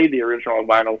really played the original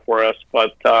vinyl for us,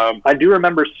 but I do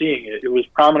remember seeing it. It was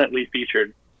prominently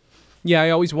featured. Yeah,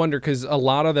 I always wonder, because a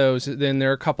lot of those, then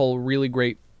there are a couple really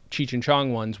great Cheech and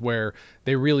Chong ones where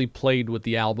they really played with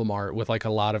the album art with like a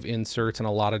lot of inserts and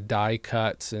a lot of die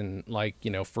cuts, and like,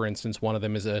 for instance, one of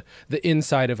them is the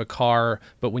inside of a car,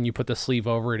 but when you put the sleeve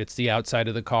over it, it's the outside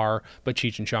of the car, but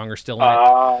Cheech and Chong are still in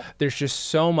it. There's just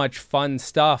so much fun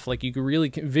stuff. Like, you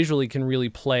can visually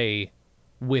play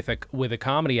with a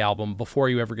comedy album before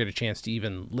you ever get a chance to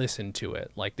even listen to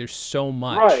it. Like, there's so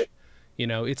much, right.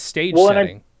 It's stage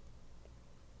setting.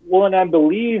 And I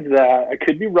believe that, I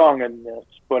could be wrong on this,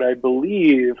 but I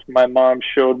believe my mom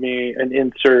showed me an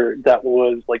insert that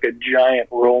was like a giant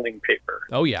rolling paper.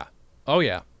 Oh yeah.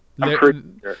 Sure.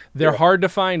 They're hard to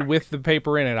find with the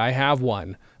paper in it. I have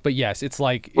one. But yes, it's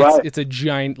like it's a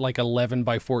giant, like 11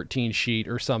 by 14 sheet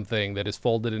or something that is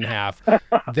folded in half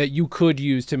that you could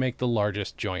use to make the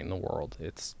largest joint in the world.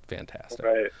 It's fantastic.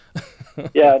 Right.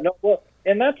 Yeah. No. Well,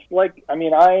 and that's like, I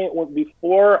mean,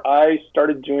 before I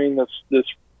started doing this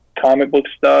comic book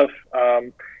stuff,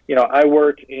 I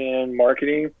worked in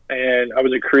marketing, and I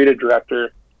was a creative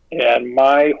director. and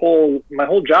my whole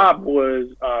job was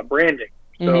branding.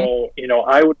 So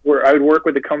I would work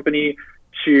with the company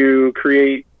to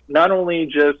create not only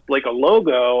just like a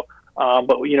logo,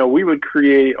 but we would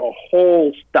create a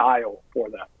whole style for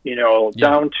them.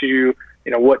 Down to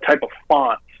what type of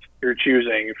fonts you're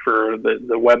choosing for the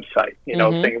website.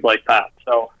 Things like that.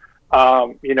 So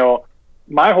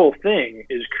my whole thing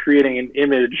is creating an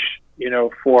image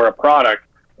for a product.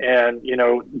 And,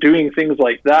 doing things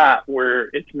like that where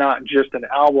it's not just an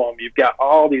album, you've got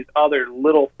all these other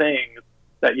little things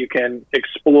that you can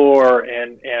explore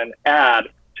and add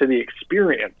to the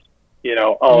experience,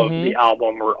 of the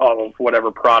album or of whatever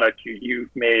product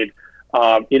you've made,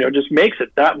 just makes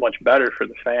it that much better for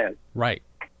the fan. Right.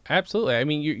 Absolutely. I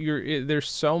mean, you're there's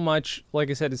so much, like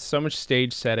I said, it's so much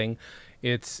stage setting.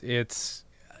 It's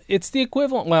the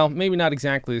equivalent, well, maybe not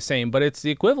exactly the same, but it's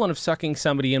the equivalent of sucking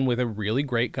somebody in with a really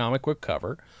great comic book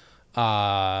cover.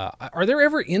 Are there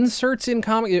ever inserts in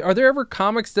comic? Are there ever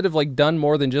comics that have like done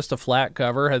more than just a flat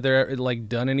cover? Have there like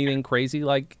done anything crazy,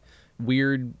 like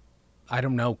weird, I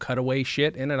don't know, cutaway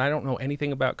shit in it? I don't know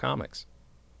anything about comics.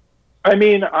 I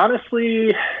mean,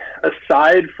 honestly,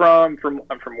 aside from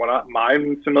what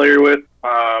I'm familiar with,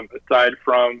 aside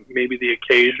from maybe the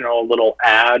occasional little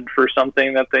ad for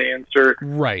something that they insert,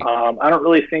 right? I don't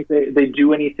really think they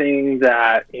do anything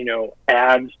that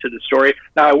adds to the story.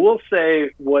 Now, I will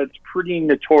say what's pretty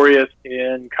notorious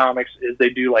in comics is they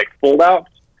do like fold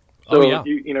outs. So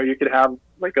you could have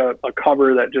like a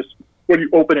cover that just, when you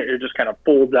open it, it just kind of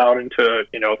folds out into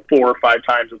 4 or 5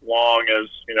 times as long as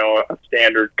a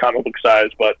standard comic book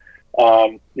size. But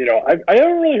I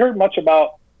haven't really heard much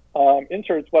about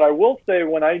inserts. But I will say,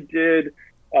 when I did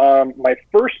my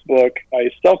first book, I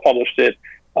self-published it.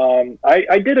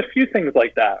 I did a few things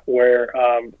like that, where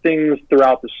things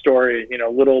throughout the story,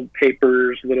 little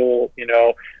papers, little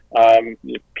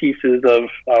pieces of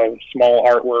small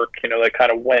artwork, that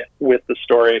kind of went with the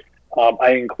story.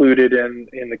 I included in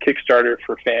the Kickstarter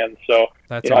for fans. So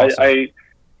that's awesome.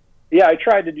 I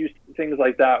tried to do things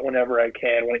like that whenever I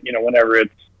can, whenever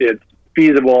it's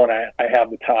feasible and I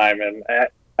have the time. And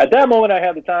at that moment, I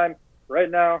have the time. Right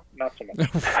now, not so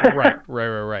much.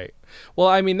 Right. Well,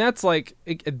 I mean, that's like,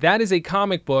 that is a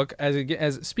comic book.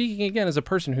 As speaking again as a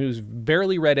person who's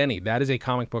barely read any, that is a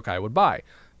comic book I would buy.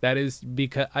 That is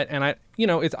because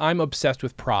I'm obsessed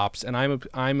with props, and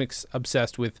I'm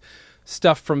obsessed with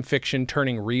stuff from fiction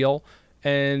turning real.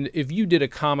 And if you did a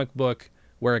comic book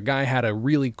where a guy had a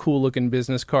really cool looking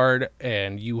business card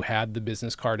and you had the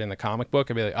business card in the comic book,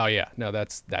 I'd be like, oh yeah, no,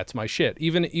 that's my shit.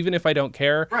 Even if I don't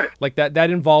care, right. Like that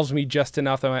involves me just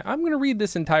enough that I'm going to read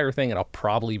this entire thing and I'll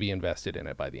probably be invested in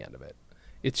it by the end of it.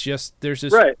 It's just, there's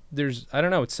I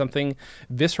don't know, it's something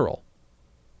visceral.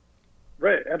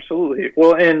 Right. Absolutely.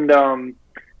 Well, and,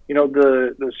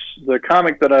 the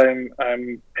comic that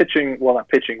I'm pitching, well, not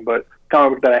pitching, but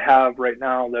comic book that I have right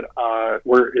now that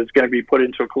is going to be put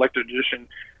into a collector's edition.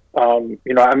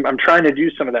 I'm trying to do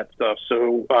some of that stuff.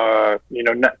 So, I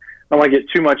don't want to get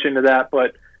too much into that,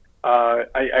 but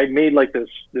I made like this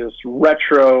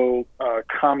retro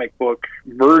comic book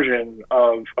version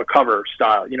of a cover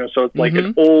style. So it's like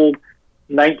an old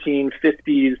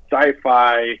 1950s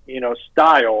sci-fi,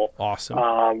 style.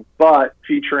 Awesome. But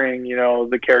featuring,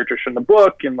 the characters from the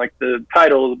book and like the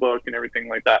title of the book and everything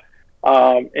like that.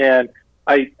 And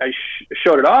I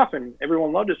showed it off and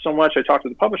everyone loved it so much. I talked to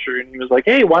the publisher and he was like,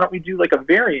 hey, why don't we do like a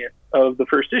variant of the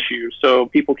first issue so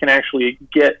people can actually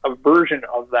get a version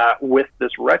of that with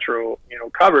this retro,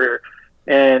 cover.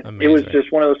 And Amazing. It was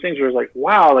just one of those things where it was like,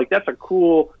 wow, like that's a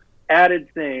cool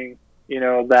added thing,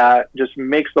 that just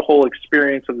makes the whole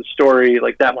experience of the story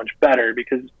like that much better,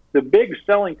 because the big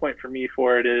selling point for me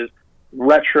for it is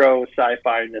retro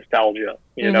sci-fi nostalgia,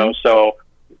 so,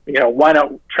 why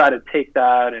not try to take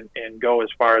that and go as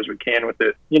far as we can with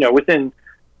it, within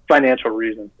financial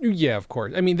reason. Yeah, of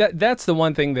course. I mean, that's the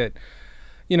one thing that,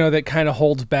 that kind of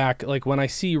holds back. Like when I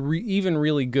see even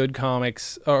really good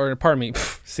comics, or pardon me,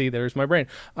 see, there's my brain,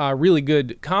 really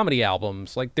good comedy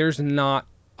albums. Like there's not,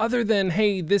 other than,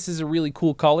 hey, this is a really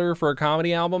cool color for a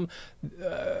comedy album,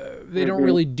 they don't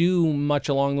really do much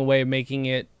along the way of making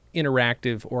it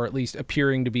interactive, or at least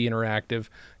appearing to be interactive,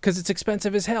 because it's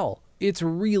expensive as hell. It's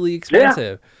really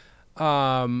expensive.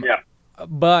 Yeah.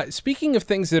 But speaking of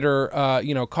things that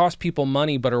are, cost people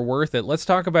money but are worth it, let's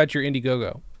talk about your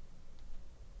Indiegogo.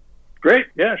 Great.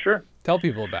 Yeah, sure. Tell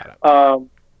people about it.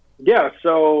 Yeah,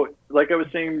 so like I was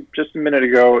saying just a minute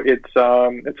ago, it's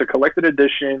a collected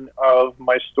edition of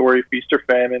my story, Feast or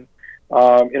Famine.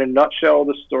 In a nutshell,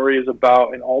 the story is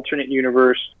about an alternate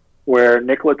universe where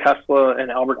Nikola Tesla and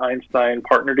Albert Einstein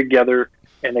partner together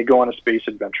and they go on a space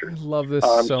adventure. I love this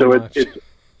so much.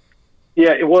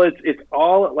 Yeah, well, it's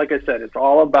all, like I said, it's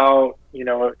all about, you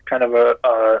know, kind of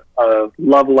a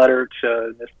love letter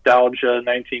to nostalgia,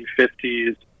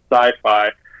 1950s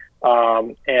sci-fi,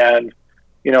 and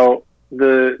you know,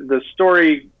 the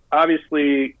story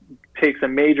obviously takes a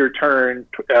major turn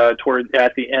toward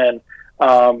at the end,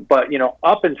 but you know,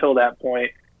 up until that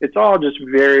point, it's all just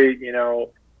very, you know,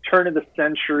 turn of the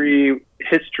century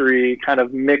history kind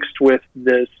of mixed with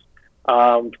this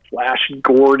Flash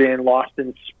Gordon, Lost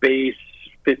in Space,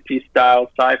 50s style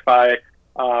sci-fi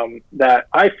that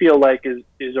I feel like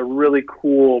is a really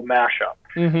cool mashup.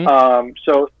 Mm-hmm.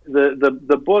 So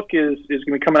the book is going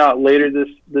to be coming out later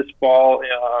this fall,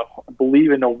 I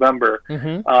believe in November.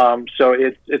 Mm-hmm. So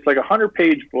it's like a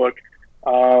 100-page book.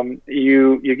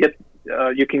 You get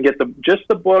you can get just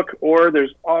the book, or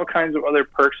there's all kinds of other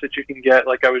perks that you can get.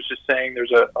 Like I was just saying,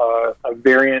 there's a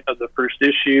variant of the first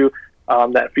issue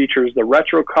that features the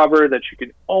retro cover that you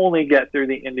can only get through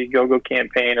the Indiegogo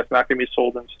campaign. It's not going to be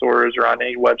sold in stores or on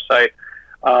any website.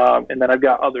 And then I've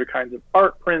got other kinds of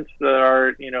art prints that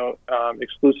are, you know,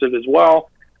 exclusive as well.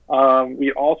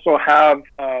 We also have,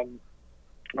 I'm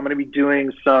going to be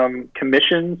doing some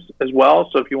commissions as well.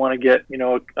 So if you want to get, you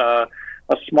know, a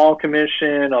small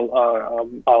commission,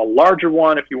 a larger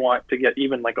one, if you want to get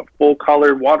even like a full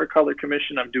color watercolor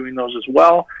commission, I'm doing those as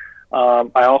well.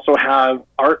 I also have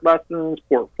art lessons,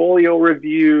 portfolio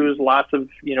reviews, lots of,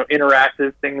 you know,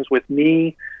 interactive things with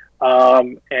me.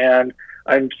 And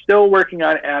I'm still working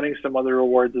on adding some other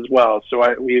rewards as well. So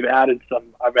I've added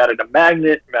a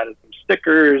magnet, I've added some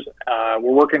stickers. We're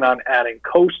working on adding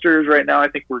coasters right now. I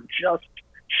think we're just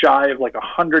shy of like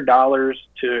 $100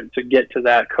 to get to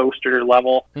that coaster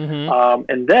level. Mm-hmm.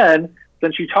 And then,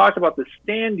 since you talked about the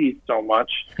standees so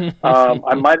much,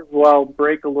 I might as well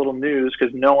break a little news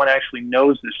because no one actually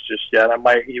knows this just yet. I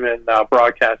might even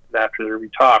broadcast it after we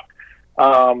talk.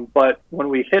 But when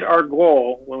we hit our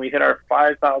goal, when we hit our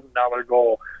 $5,000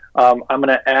 goal, I'm going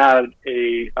to add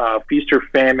a Feast or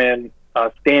Famine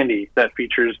standee that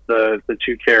features the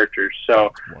two characters.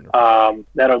 So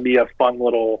that'll be a fun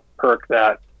little perk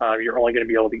that you're only going to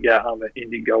be able to get on the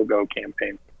Indiegogo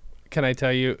campaign. Can I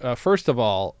tell you, first of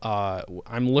all,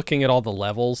 I'm looking at all the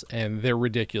levels and they're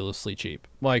ridiculously cheap.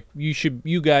 Like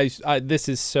you guys, this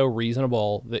is so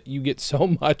reasonable that you get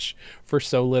so much for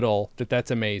so little that's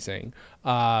amazing.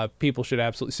 People should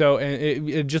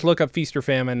absolutely, and just look up Feast or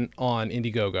Famine on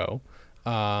Indiegogo.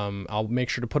 I'll make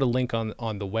sure to put a link on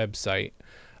the website.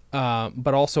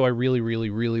 But also I really, really,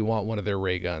 really want one of their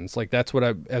ray guns. Like that's what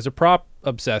as a prop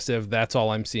obsessive, that's all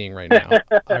I'm seeing right now.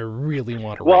 I really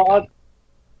want a ray gun.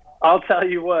 I'll tell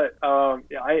you what,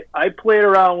 I played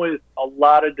around with a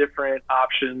lot of different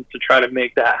options to try to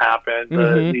make that happen.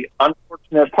 Mm-hmm. The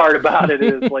unfortunate part about it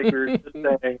is, like we were just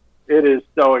saying, it is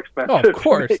so expensive. Oh, of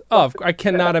course. I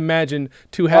cannot imagine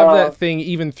to have that thing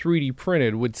even 3D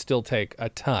printed would still take a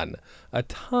ton.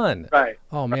 Right.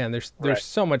 Oh man, there's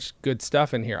so much good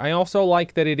stuff in here. I also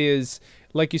like that it is,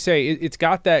 like you say, it's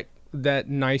got that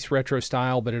nice retro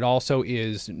style, but it also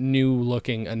is new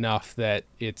looking enough that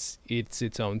it's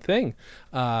its own thing.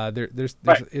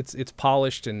 It's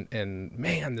polished and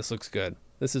man, this looks good.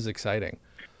 This is exciting.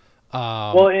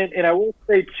 Well, and I will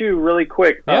say too, really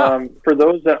quick, yeah. For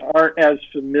those that aren't as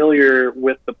familiar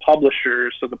with the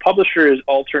publisher, so the publisher is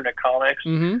Alternate Comics,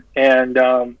 mm-hmm.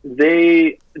 and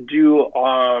they do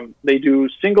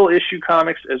single issue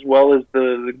comics as well as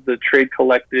the trade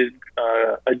collected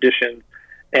editions.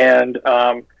 And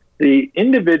the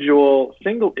individual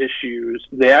single issues,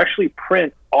 they actually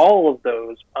print all of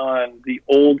those on the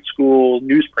old school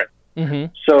newsprint.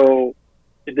 Mm-hmm. So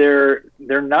they're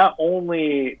not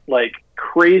only like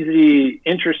crazy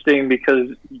interesting because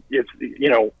it's, you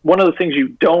know, one of the things you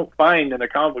don't find in a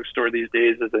comic book store these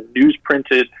days is a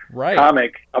newsprinted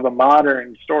comic of a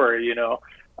modern story, you know,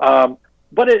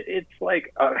 but it's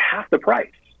like half the price.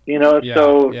 You know,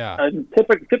 a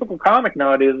typical comic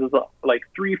nowadays is like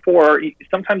 $3, $4,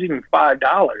 sometimes even $5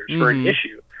 mm-hmm. for an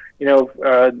issue. You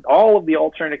know, all of the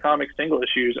alternate comic single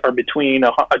issues are between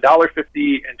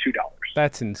 $1.50 and $2.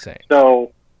 That's insane.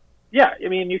 So, yeah, I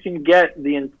mean, you can get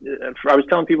I was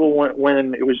telling people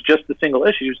when it was just the single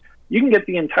issues, you can get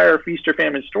the entire Feast or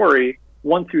Famine story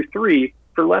 1 through 3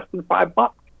 for less than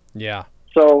 $5. Yeah.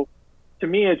 So, to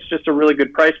me, it's just a really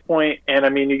good price point, and I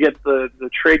mean, you get the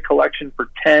trade collection for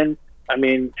 $10. I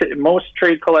mean, most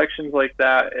trade collections like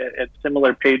that at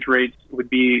similar page rates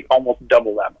would be almost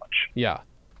double that much. Yeah,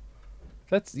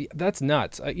 that's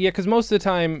nuts. Yeah, because most of the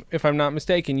time, if I'm not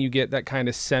mistaken, you get that kind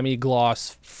of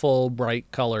semi-gloss, full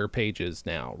bright color pages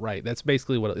now, right? That's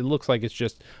basically what it looks like. It's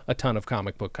just a ton of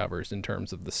comic book covers in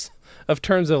terms of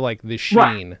like the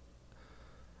sheen.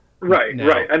 Right, now.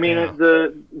 right. I mean,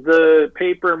 the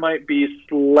paper might be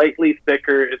slightly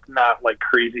thicker. It's not like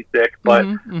crazy thick, but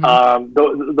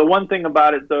the one thing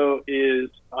about it though is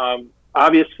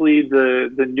obviously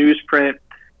the newsprint,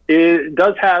 it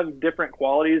does have different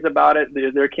qualities about it.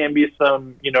 There can be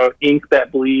some, ink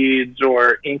that bleeds,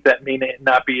 or ink that may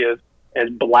not be as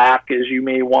black as you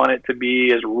may want it to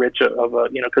be, as rich of a,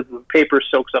 because the paper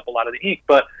soaks up a lot of the ink.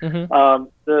 But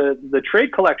the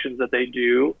trade collections that they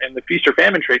do, and the Feast or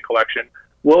Famine trade collection,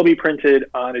 will be printed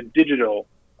on a digital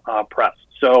press.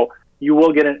 So you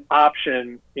will get an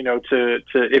option, to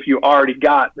if you already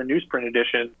got the newsprint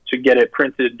edition, to get it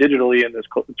printed digitally in this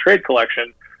trade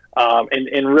collection.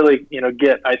 And really,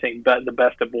 get, I think, the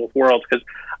best of both worlds, because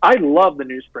I love the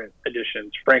newsprint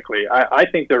editions, frankly. I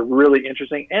think they're really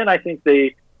interesting, and I think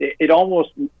it almost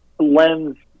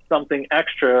lends something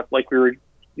extra, like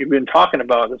you've been talking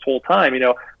about this whole time,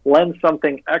 lends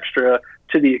something extra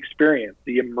to the experience,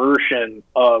 the immersion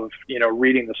of,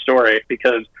 reading the story,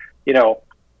 because,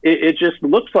 it just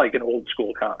looks like an old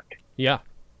school comic. Yeah.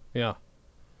 Yeah.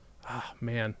 Oh,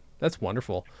 man, that's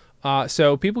wonderful.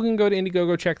 So people can go to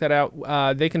Indiegogo, check that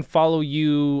out. They can follow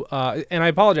you. And I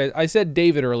apologize, I said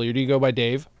David earlier. Do you go by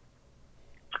Dave?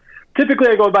 Typically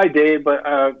I go by Dave, but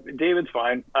David's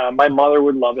fine. My mother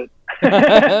would love it.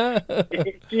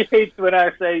 She hates when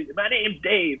I say, my name's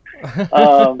Dave.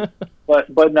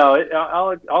 But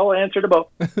no, I'll answer to both.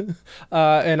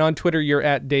 And on Twitter, you're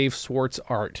at Dave Swartz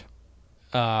Art.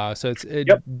 So it's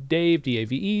Dave,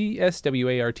 DaveSwartz.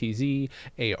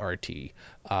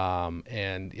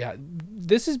 And yeah,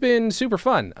 this has been super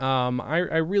fun. I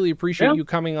really appreciate you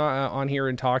coming on here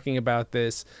and talking about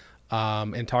this,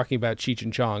 and talking about Cheech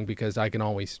and Chong, because I can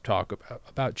always talk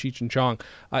about Cheech and Chong.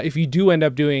 If you do end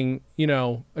up doing, a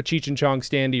Cheech and Chong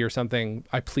standee or something,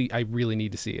 I really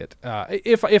need to see it.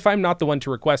 If I'm not the one to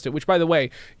request it, which, by the way,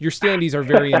 your standees are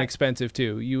very inexpensive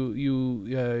too.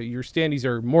 Your standees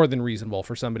are more than reasonable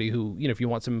for somebody who, if you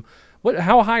want some.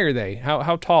 How high are they?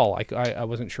 How tall? I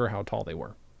wasn't sure how tall they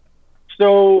were.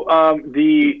 So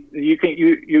there's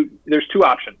two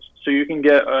options. So you can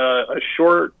get a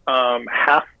short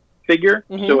half figure.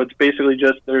 So it's basically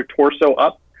just their torso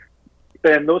up,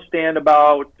 and those stand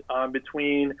about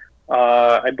between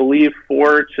I believe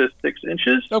 4 to 6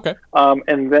 inches. Okay.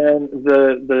 And then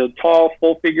the tall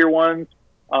full figure ones,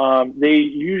 they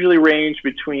usually range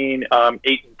between 8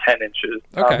 and 10 inches.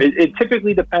 Okay. It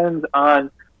typically depends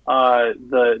on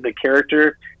the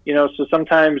character, so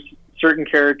sometimes certain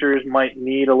characters might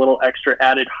need a little extra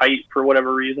added height for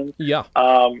whatever reason. Yeah.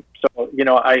 So,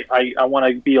 I want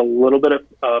to be a little bit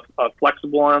of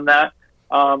flexible on that.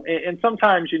 And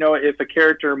sometimes, if a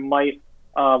character might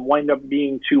wind up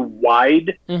being too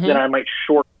wide, then I might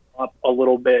shorten up a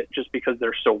little bit just because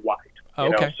they're so wide.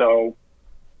 Okay. So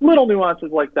little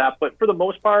nuances like that. But for the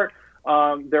most part,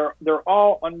 they're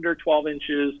all under 12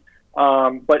 inches.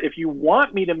 But if you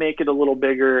want me to make it a little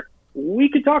bigger, we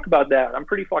could talk about that. I'm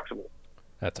pretty flexible.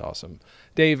 That's awesome.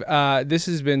 Dave, this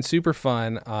has been super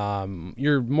fun.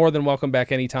 You're more than welcome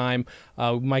back anytime.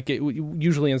 Might get,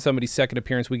 usually in somebody's second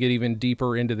appearance, we get even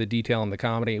deeper into the detail and the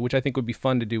comedy, which I think would be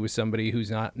fun to do with somebody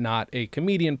who's not a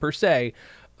comedian per se.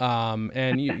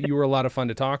 And you were a lot of fun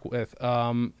to talk with.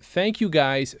 Thank you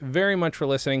guys very much for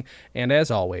listening. And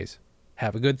as always,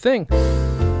 have a good thing.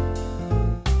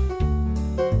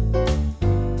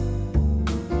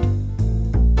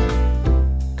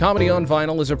 Comedy on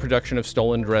Vinyl is a production of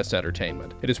Stolen Dress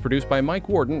Entertainment. It is produced by Mike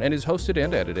Warden and is hosted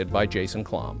and edited by Jason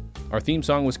Klom. Our theme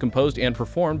song was composed and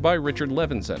performed by Richard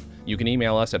Levinson. You can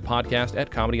email us at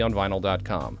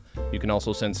podcast@comedyonvinyl.com. You can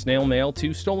also send snail mail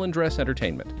to Stolen Dress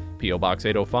Entertainment, P.O. Box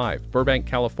 805, Burbank,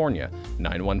 California,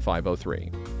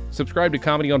 91503. Subscribe to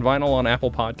Comedy on Vinyl on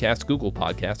Apple Podcasts, Google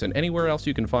Podcasts, and anywhere else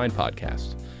you can find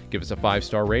podcasts. Give us a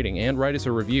 5-star rating and write us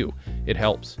a review. It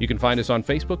helps. You can find us on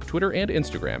Facebook, Twitter, and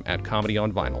Instagram at Comedy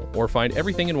on Vinyl, or find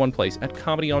everything in one place at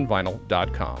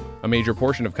comedyonvinyl.com. A major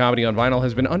portion of Comedy on Vinyl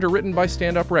has been underwritten by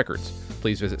Stand Up Records.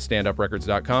 Please visit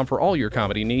standuprecords.com for all your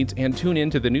comedy needs, and tune in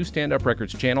to the new Stand Up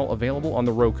Records channel available on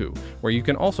the Roku, where you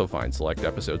can also find select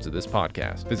episodes of this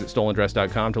podcast. Visit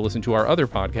stolendress.com to listen to our other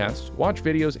podcasts, watch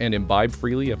videos, and imbibe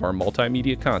freely of our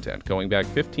multimedia content going back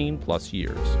 15 plus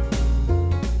years.